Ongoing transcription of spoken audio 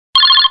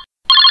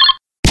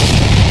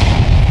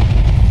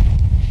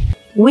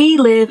We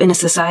live in a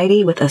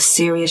society with a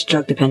serious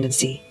drug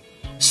dependency.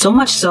 So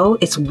much so,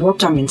 it's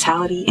warped our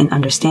mentality and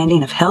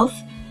understanding of health,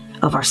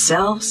 of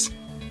ourselves,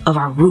 of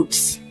our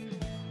roots.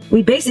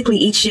 We basically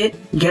eat shit,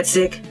 get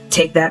sick,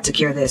 take that to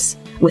cure this,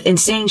 with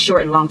insane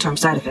short and long-term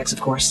side effects,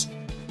 of course.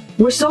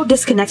 We're so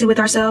disconnected with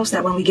ourselves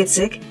that when we get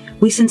sick,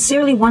 we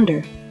sincerely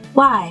wonder,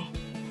 why?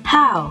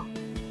 How?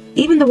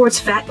 Even the words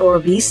fat or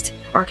obese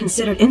are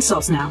considered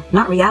insults now,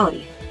 not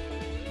reality.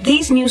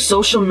 These new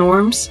social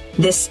norms,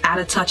 this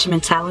out-of-touch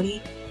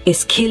mentality,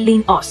 is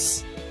killing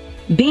us.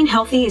 Being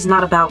healthy is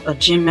not about a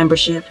gym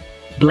membership,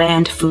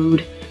 bland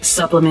food,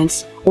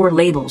 supplements, or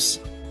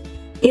labels.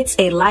 It's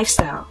a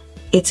lifestyle.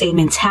 It's a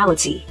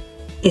mentality.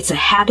 It's a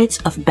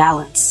habit of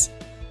balance.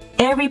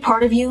 Every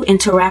part of you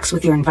interacts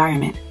with your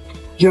environment.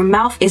 Your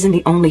mouth isn't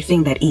the only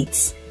thing that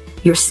eats.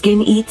 Your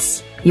skin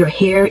eats, your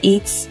hair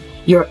eats,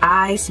 your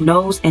eyes,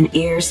 nose, and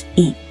ears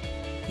eat.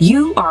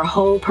 You are a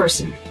whole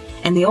person,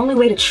 and the only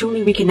way to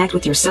truly reconnect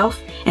with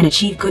yourself and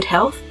achieve good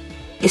health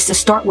is to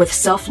start with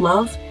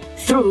self-love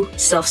through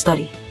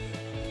self-study.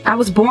 I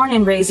was born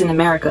and raised in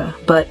America,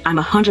 but I'm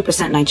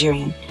 100%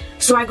 Nigerian.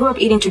 So I grew up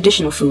eating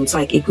traditional foods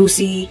like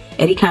egusi,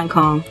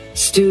 edikaikong,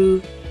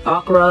 stew,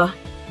 okra,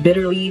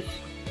 bitter leaf,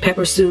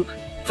 pepper soup.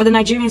 For the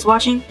Nigerians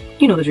watching,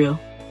 you know the drill.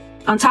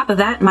 On top of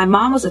that, my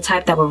mom was the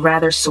type that would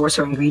rather source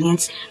her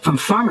ingredients from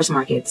farmers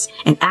markets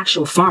and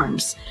actual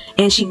farms,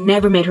 and she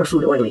never made her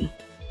food oily.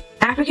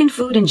 African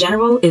food in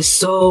general is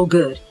so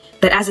good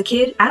that as a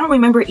kid, I don't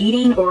remember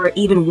eating or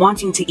even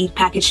wanting to eat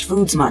packaged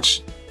foods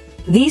much.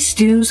 These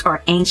stews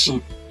are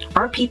ancient.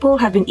 Our people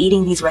have been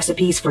eating these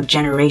recipes for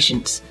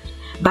generations.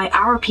 By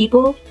our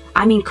people,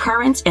 I mean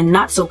current and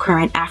not so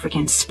current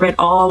Africans spread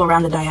all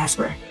around the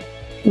diaspora.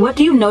 What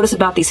do you notice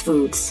about these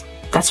foods?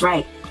 That's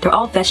right, they're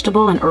all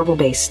vegetable and herbal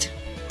based.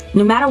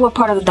 No matter what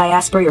part of the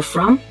diaspora you're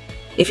from,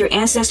 if your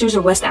ancestors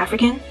are West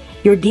African,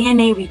 your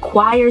DNA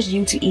requires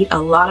you to eat a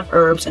lot of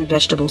herbs and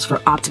vegetables for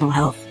optimal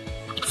health.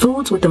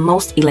 Foods with the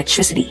most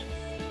electricity.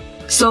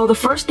 So the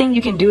first thing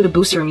you can do to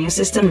boost your immune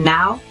system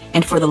now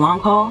and for the long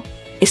haul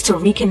is to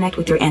reconnect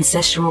with your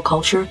ancestral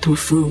culture through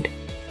food.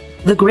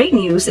 The great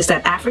news is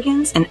that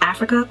Africans and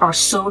Africa are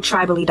so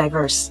tribally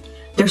diverse.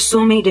 There's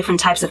so many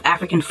different types of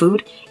African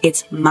food,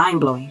 it's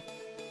mind-blowing.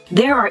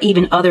 There are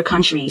even other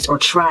countries or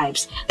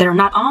tribes that are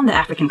not on the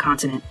African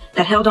continent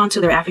that held on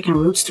to their African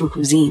roots through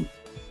cuisine.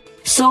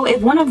 So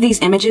if one of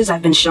these images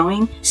I've been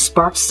showing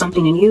sparks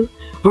something in you,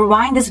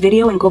 rewind this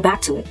video and go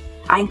back to it.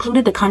 I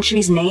included the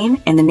country's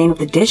name and the name of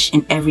the dish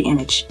in every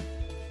image.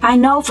 I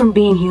know from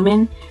being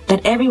human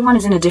that everyone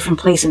is in a different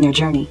place in their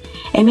journey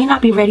and may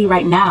not be ready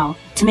right now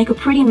to make a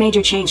pretty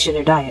major change to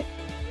their diet.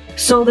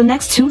 So the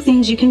next two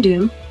things you can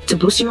do to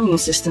boost your immune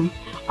system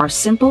are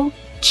simple,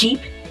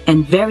 cheap,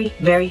 and very,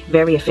 very,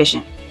 very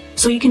efficient.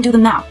 So you can do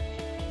them now.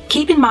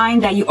 Keep in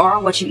mind that you are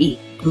what you eat,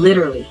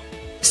 literally.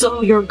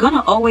 So you're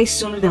gonna always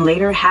sooner than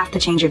later have to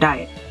change your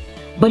diet.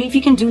 But if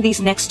you can do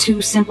these next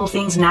two simple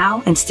things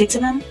now and stick to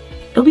them,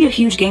 it'll be a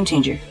huge game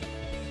changer.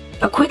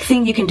 A quick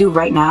thing you can do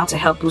right now to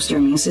help boost your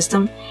immune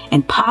system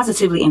and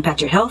positively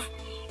impact your health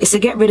is to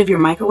get rid of your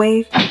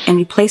microwave and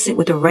replace it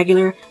with a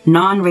regular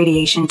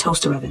non-radiation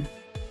toaster oven.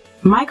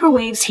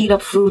 Microwaves heat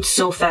up food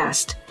so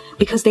fast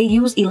because they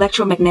use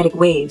electromagnetic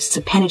waves to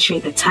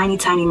penetrate the tiny,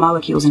 tiny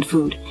molecules in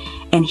food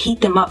and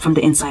heat them up from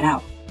the inside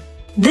out.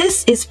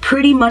 This is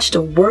pretty much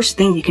the worst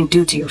thing you can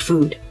do to your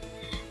food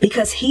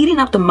because heating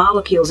up the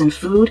molecules in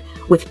food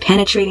with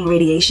penetrating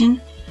radiation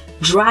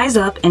dries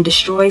up and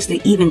destroys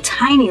the even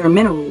tinier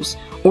minerals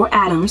or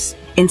atoms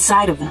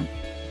inside of them.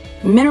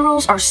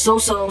 Minerals are so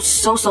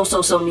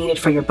needed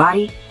for your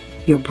body,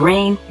 your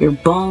brain, your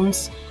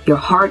bones, your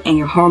heart, and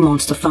your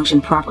hormones to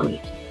function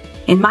properly.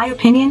 In my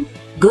opinion,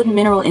 good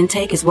mineral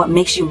intake is what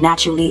makes you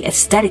naturally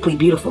aesthetically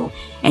beautiful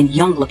and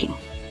young looking.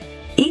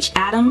 Each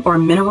atom or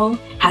mineral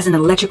has an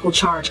electrical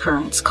charge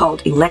currents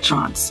called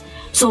electrons.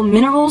 So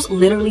minerals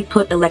literally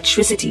put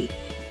electricity,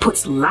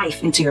 puts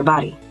life into your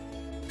body.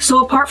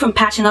 So apart from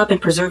patching up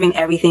and preserving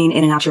everything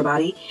in and out your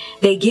body,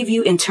 they give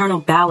you internal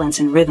balance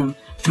and rhythm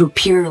through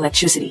pure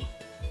electricity.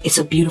 It's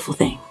a beautiful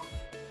thing.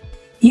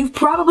 You've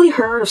probably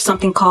heard of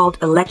something called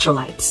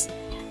electrolytes,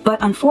 but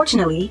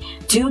unfortunately,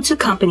 due to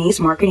companies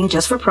marketing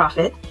just for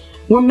profit,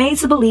 we're made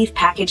to believe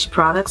packaged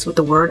products with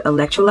the word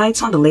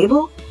electrolytes on the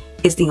label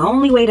is the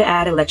only way to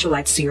add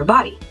electrolytes to your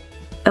body.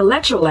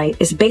 Electrolyte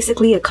is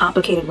basically a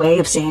complicated way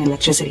of saying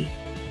electricity.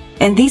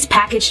 And these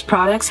packaged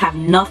products have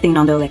nothing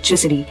on the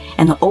electricity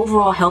and the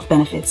overall health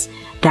benefits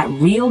that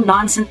real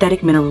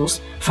non-synthetic minerals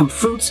from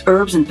fruits,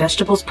 herbs, and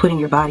vegetables put in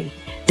your body.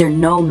 They're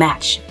no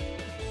match.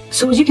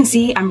 So as you can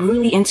see, I'm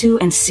really into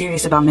and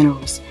serious about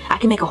minerals. I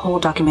can make a whole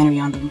documentary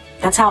on them.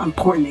 That's how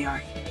important they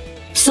are.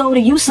 So to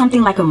use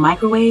something like a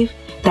microwave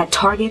that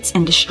targets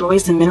and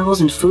destroys the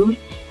minerals in food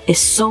is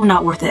so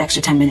not worth the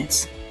extra 10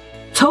 minutes.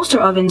 Toaster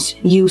ovens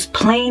use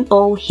plain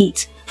old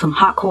heat from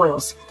hot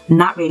coils,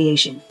 not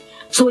radiation.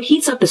 So it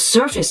heats up the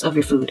surface of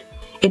your food.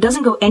 It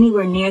doesn't go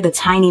anywhere near the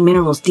tiny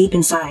minerals deep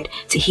inside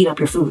to heat up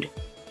your food.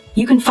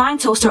 You can find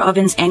toaster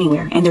ovens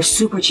anywhere and they're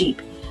super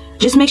cheap.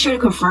 Just make sure to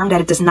confirm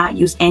that it does not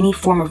use any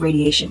form of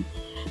radiation.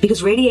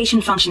 because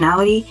radiation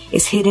functionality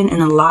is hidden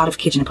in a lot of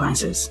kitchen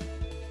appliances.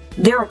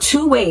 There are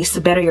two ways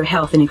to better your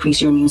health and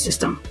increase your immune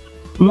system.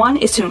 One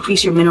is to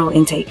increase your mineral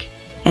intake,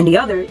 and the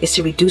other is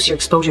to reduce your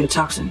exposure to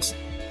toxins.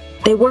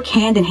 They work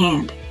hand in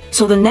hand,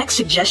 so the next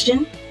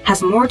suggestion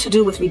has more to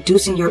do with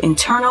reducing your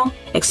internal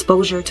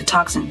exposure to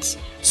toxins.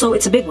 So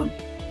it's a big one.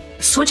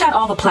 Switch out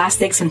all the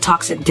plastics and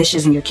toxic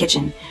dishes in your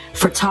kitchen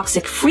for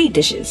toxic-free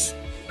dishes,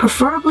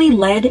 preferably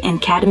lead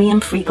and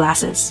cadmium-free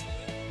glasses.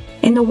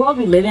 In the world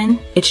we live in,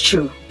 it's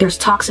true, there's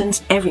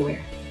toxins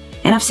everywhere.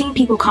 And I've seen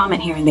people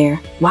comment here and there,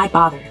 why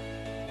bother?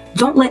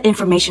 Don't let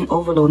information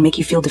overload make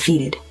you feel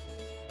defeated.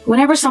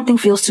 Whenever something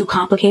feels too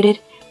complicated,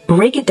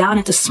 break it down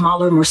into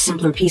smaller, more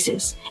simpler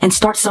pieces and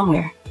start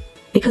somewhere.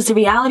 Because the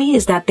reality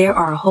is that there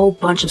are a whole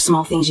bunch of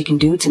small things you can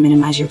do to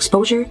minimize your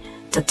exposure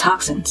to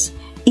toxins,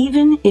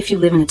 even if you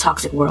live in a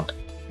toxic world.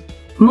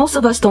 Most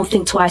of us don't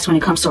think twice when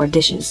it comes to our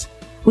dishes.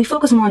 We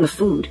focus more on the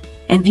food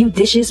and view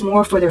dishes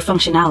more for their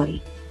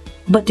functionality.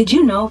 But did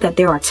you know that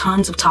there are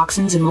tons of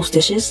toxins in most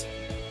dishes?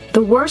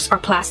 The worst are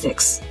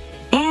plastics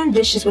and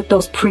dishes with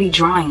those pretty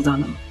drawings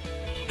on them.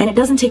 And it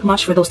doesn't take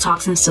much for those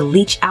toxins to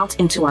leach out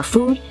into our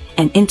food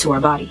and into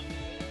our body.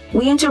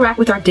 We interact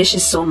with our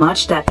dishes so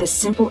much that this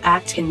simple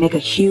act can make a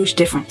huge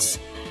difference.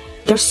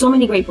 There's so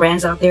many great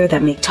brands out there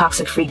that make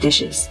toxic-free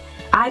dishes.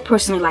 I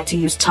personally like to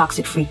use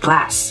toxic-free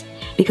glass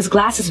because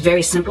glass is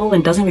very simple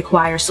and doesn't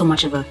require so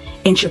much of an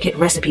intricate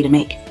recipe to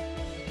make.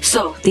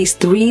 So these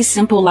 3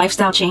 simple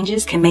lifestyle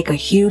changes can make a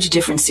huge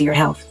difference to your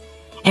health.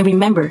 And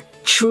remember,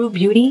 true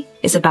beauty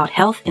is about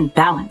health and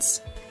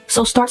balance.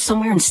 So start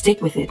somewhere and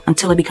stick with it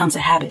until it becomes a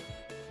habit.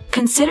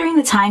 Considering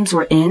the times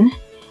we're in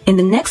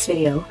the next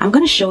video, I'm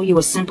going to show you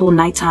a simple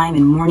nighttime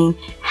and morning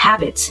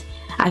habit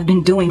I've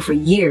been doing for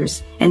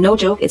years. And no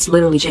joke, it's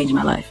literally changed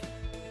my life.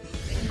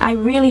 I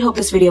really hope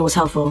this video was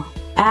helpful.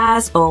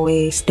 As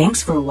always,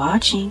 thanks for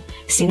watching.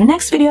 See you in the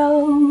next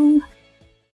video.